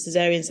I'd had a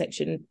cesarean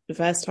section the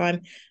first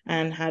time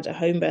and had a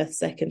home birth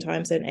second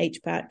time, so an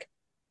HPAC.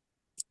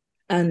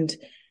 And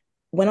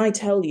when I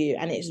tell you,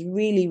 and it's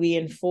really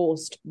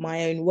reinforced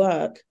my own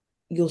work,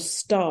 your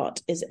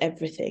start is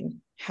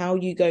everything. How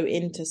you go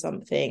into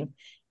something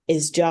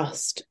is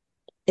just,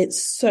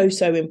 it's so,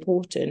 so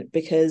important,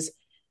 because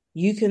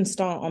you can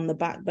start on the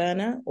back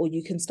burner or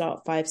you can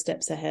start 5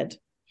 steps ahead.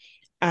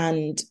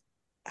 And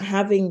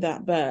having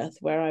that birth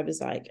where I was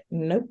like,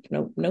 nope,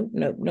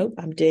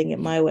 I'm doing it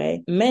my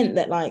way, meant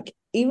that, like,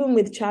 even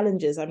with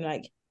challenges, I'm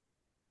like,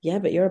 yeah,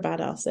 but you're a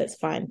badass, so it's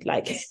fine.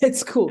 Like,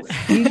 it's cool.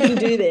 You can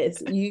do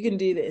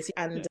this.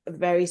 And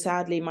very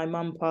sadly, my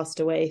mum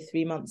passed away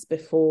 3 months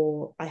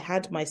before I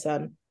had my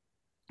son.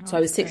 So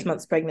I was 6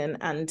 months pregnant,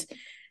 and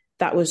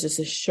that was just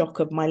a shock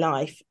of my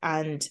life.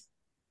 And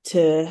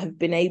to have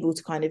been able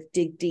to kind of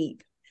dig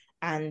deep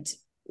and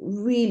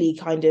really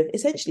kind of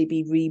essentially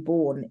be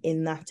reborn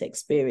in that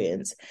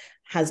experience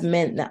has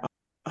meant that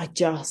I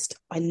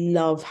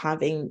love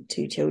having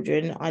 2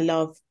 children. I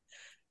love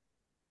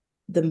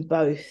them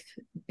both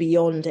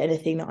beyond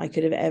anything that I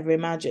could have ever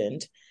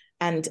imagined.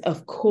 And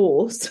of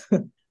course,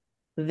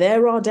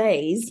 there are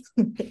days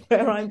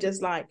where I'm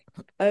just like,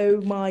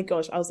 oh my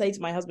gosh, I'll say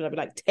to my husband, I'll be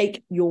like,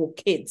 take your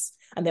kids.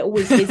 And they're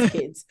always his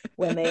kids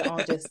when they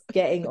are just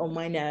getting on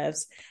my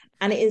nerves.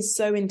 And it is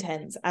so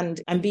intense,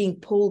 and I'm being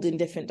pulled in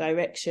different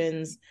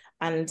directions.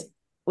 And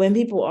when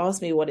people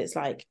ask me what it's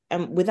like,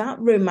 without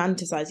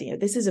romanticizing it,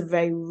 this is a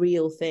very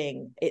real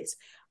thing. It's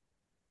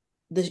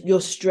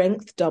your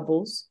strength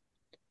doubles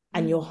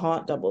and your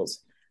heart doubles.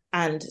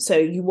 And so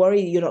you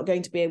worry you're not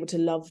going to be able to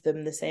love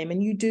them the same.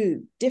 And you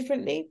do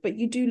differently, but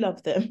you do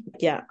love them.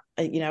 Yeah,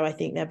 I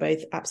think they're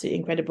both absolutely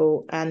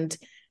incredible. And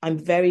I'm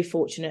very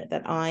fortunate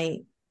that I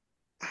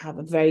have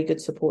a very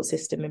good support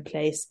system in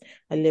place.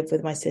 I live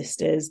with my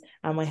sisters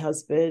and my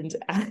husband,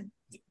 and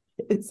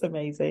it's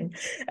amazing.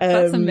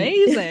 That's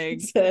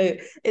amazing. So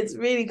it's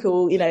really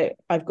cool.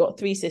 I've got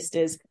 3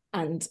 sisters,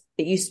 and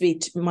it used to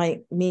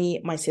be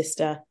my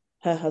sister,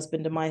 her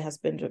husband, and my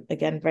husband.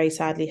 Again, very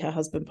sadly, her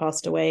husband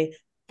passed away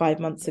 5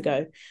 months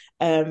ago.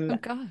 Oh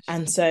gosh.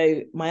 And so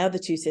my other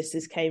 2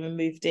 sisters came and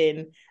moved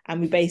in,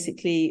 and we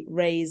basically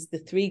raised the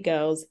 3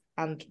 girls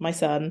and my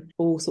son,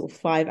 all sort of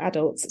 5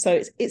 adults.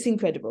 So it's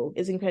incredible.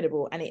 It's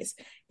incredible. And it's,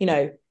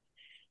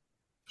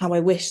 how I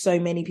wish so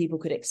many people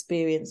could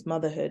experience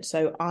motherhood.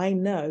 So I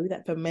know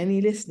that for many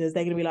listeners,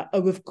 they're going to be like,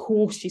 oh, of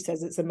course she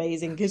says it's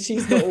amazing because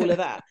she's got all of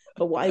that.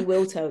 But what I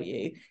will tell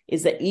you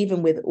is that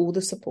even with all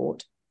the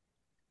support,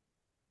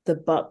 the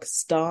buck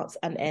starts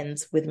and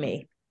ends with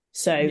me.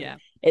 So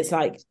It's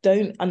like,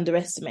 don't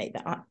underestimate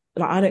that.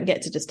 I don't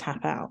get to just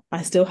tap out.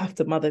 I still have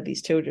to mother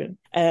these children.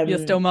 You're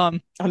still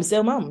mum. I'm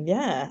still mum,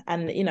 yeah.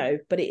 And,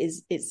 but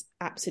it's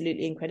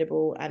absolutely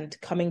incredible. And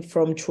coming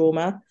from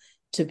trauma,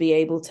 to be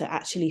able to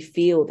actually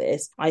feel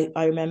this,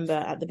 I remember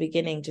at the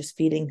beginning just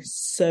feeling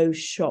so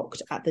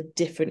shocked at the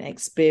different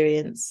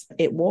experience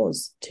it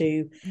was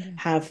to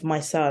have my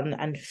son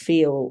and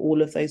feel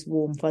all of those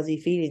warm, fuzzy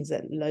feelings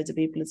that loads of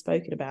people have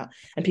spoken about.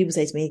 And people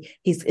say to me,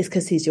 it's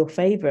because he's your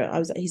favourite. I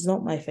was like, he's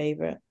not my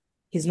favourite.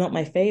 He's not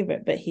my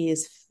favourite, but he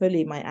is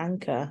fully my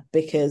anchor,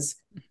 because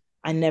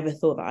I never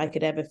thought that I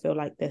could ever feel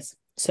like this.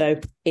 So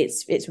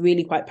it's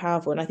really quite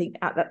powerful. And I think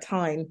at that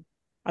time,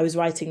 I was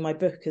writing my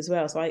book as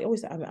well. So I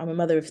always, I'm a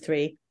mother of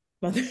 3.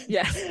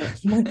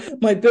 Yes.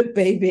 my book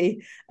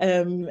baby.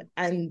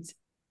 And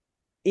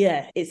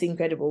yeah, it's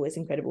incredible. It's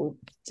incredible.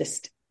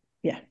 Just,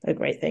 a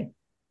great thing.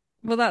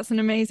 Well, that's an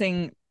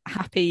amazing,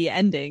 happy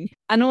ending.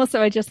 And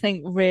also, I just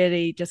think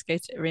really just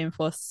goes to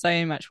reinforce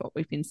so much what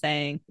we've been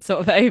saying sort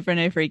of over and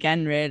over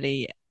again,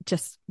 really,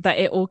 just that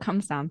it all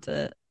comes down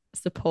to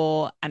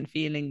support and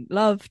feeling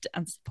loved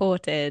and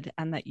supported,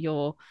 and that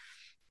you're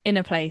in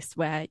a place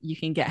where you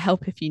can get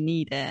help if you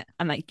need it,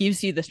 and that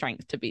gives you the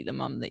strength to be the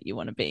mum that you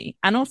want to be,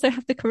 and also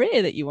have the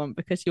career that you want,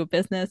 because your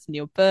business and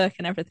your book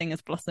and everything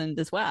has blossomed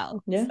as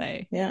well. Yeah,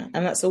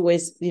 and that's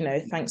always,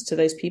 thanks to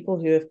those people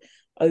who have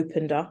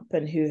opened up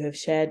and who have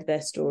shared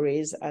their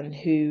stories and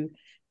who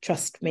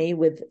trust me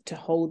to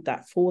hold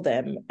that for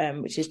them,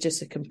 which is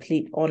just a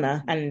complete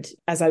honor. And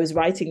as I was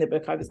writing the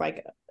book, I was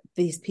like,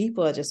 these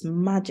people are just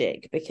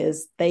magic,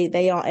 because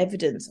they are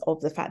evidence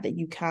of the fact that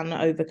you can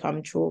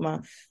overcome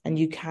trauma and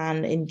you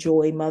can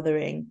enjoy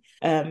mothering.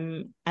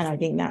 And I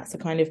think that's the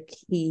kind of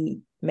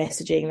key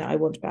messaging that I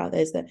want about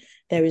there, is that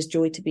there is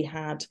joy to be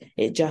had.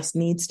 It just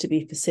needs to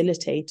be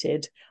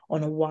facilitated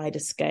on a wider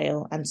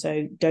scale. And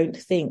so don't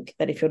think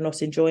that if you're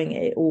not enjoying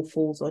it, it all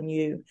falls on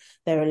you.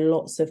 There are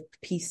lots of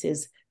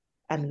pieces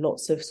and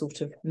lots of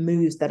sort of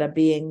moves that are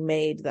being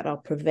made that are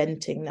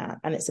preventing that.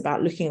 And it's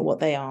about looking at what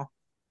they are,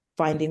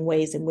 finding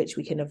ways in which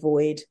we can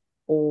avoid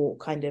or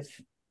kind of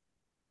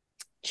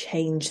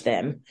change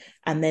them,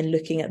 and then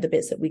looking at the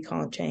bits that we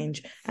can't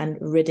change and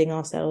ridding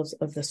ourselves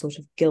of the sort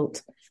of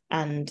guilt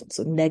and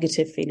sort of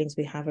negative feelings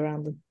we have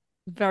around them.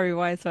 Very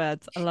wise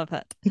words. I love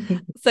it.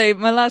 So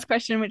my last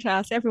question, which I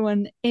ask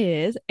everyone,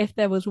 is if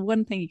there was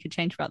one thing you could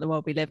change about the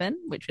world we live in,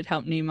 which would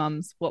help new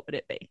mums, what would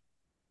it be?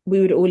 We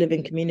would all live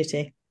in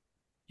community.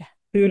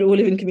 We would all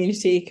live in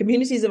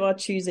communities of our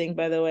choosing,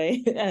 by the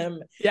way.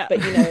 But,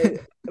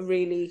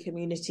 really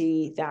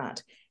community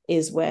that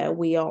is where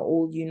we are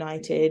all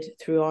united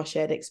through our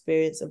shared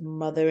experience of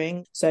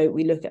mothering. So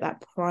we look at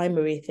that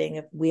primary thing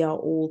of we are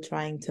all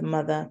trying to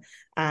mother,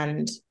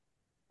 and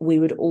we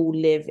would all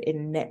live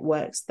in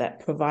networks that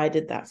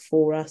provided that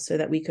for us so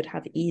that we could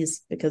have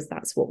ease, because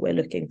that's what we're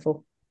looking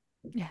for.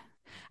 Yeah.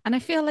 And I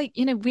feel like,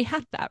 we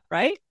had that,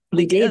 right?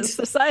 We did.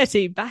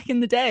 Society back in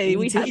the day,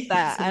 we had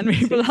that, and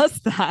we've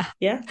lost that.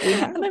 Yeah, we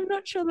have. And I'm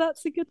not sure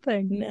that's a good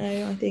thing.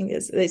 No, I think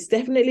it's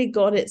definitely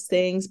got its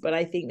things, but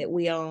I think that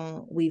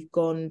we've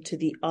gone to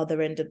the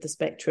other end of the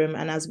spectrum,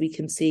 and as we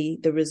can see,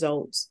 the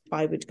results,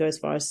 I would go as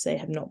far as to say,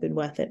 have not been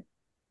worth it.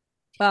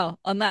 Well,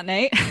 on that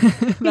note,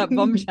 that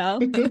bombshell.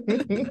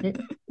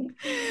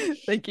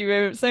 Thank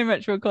you so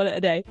much. We'll call it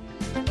a day.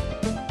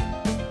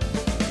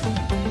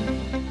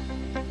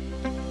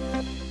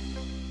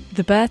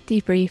 The Birth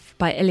Debrief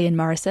by Illy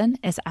Morrison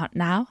is out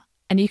now,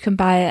 and you can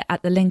buy it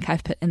at the link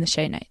I've put in the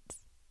show notes.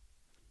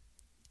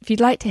 If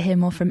you'd like to hear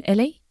more from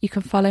Illy, you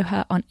can follow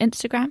her on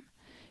Instagram.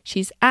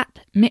 She's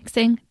at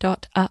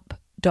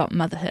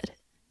mixing.up.motherhood.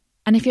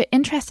 And if you're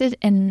interested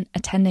in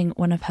attending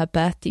one of her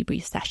birth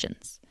debrief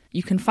sessions,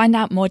 you can find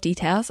out more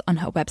details on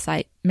her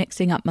website,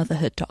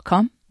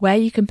 mixingupmotherhood.com, where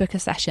you can book a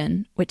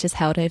session, which is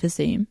held over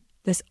Zoom.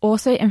 There's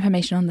also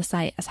information on the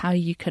site as how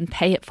you can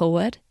pay it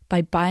forward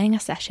by buying a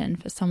session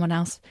for someone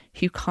else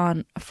who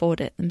can't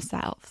afford it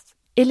themselves.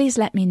 Illy's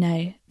let me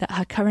know that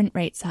her current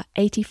rates are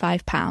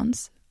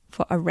 £85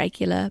 for a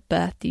regular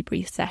birth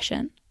debrief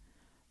session.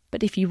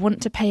 But if you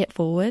want to pay it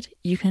forward,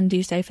 you can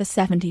do so for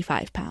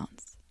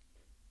 £75.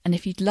 And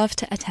if you'd love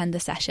to attend the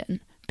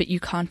session, but you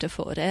can't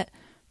afford it,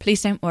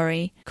 please don't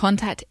worry.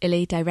 Contact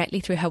Illy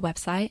directly through her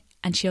website,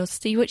 and she'll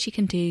see what she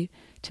can do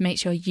to make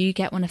sure you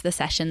get one of the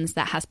sessions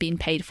that has been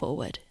paid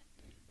forward.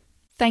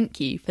 Thank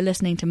you for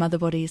listening to Mother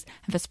Bodies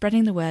and for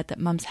spreading the word that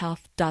mum's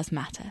health does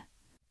matter.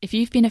 If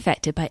you've been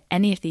affected by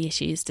any of the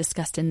issues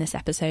discussed in this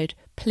episode,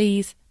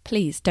 please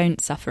don't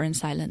suffer in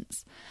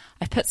silence.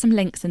 I've put some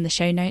links in the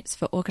show notes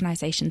for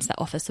organisations that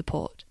offer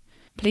support.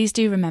 Please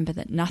do remember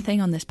that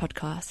nothing on this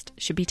podcast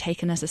should be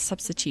taken as a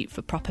substitute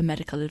for proper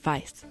medical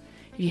advice.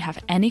 If you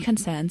have any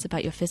concerns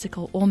about your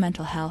physical or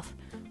mental health,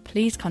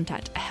 please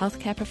contact a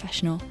healthcare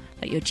professional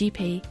like your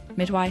GP,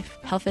 midwife,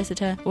 health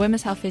visitor, a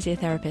women's health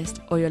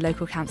physiotherapist, or your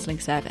local counselling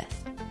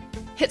service.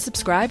 Hit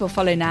subscribe or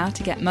follow now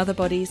to get Mother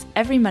Bodies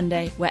every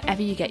Monday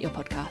wherever you get your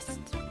podcasts.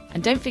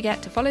 And don't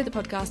forget to follow the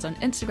podcast on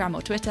Instagram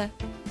or Twitter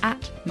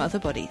 @Mother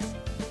Bodies.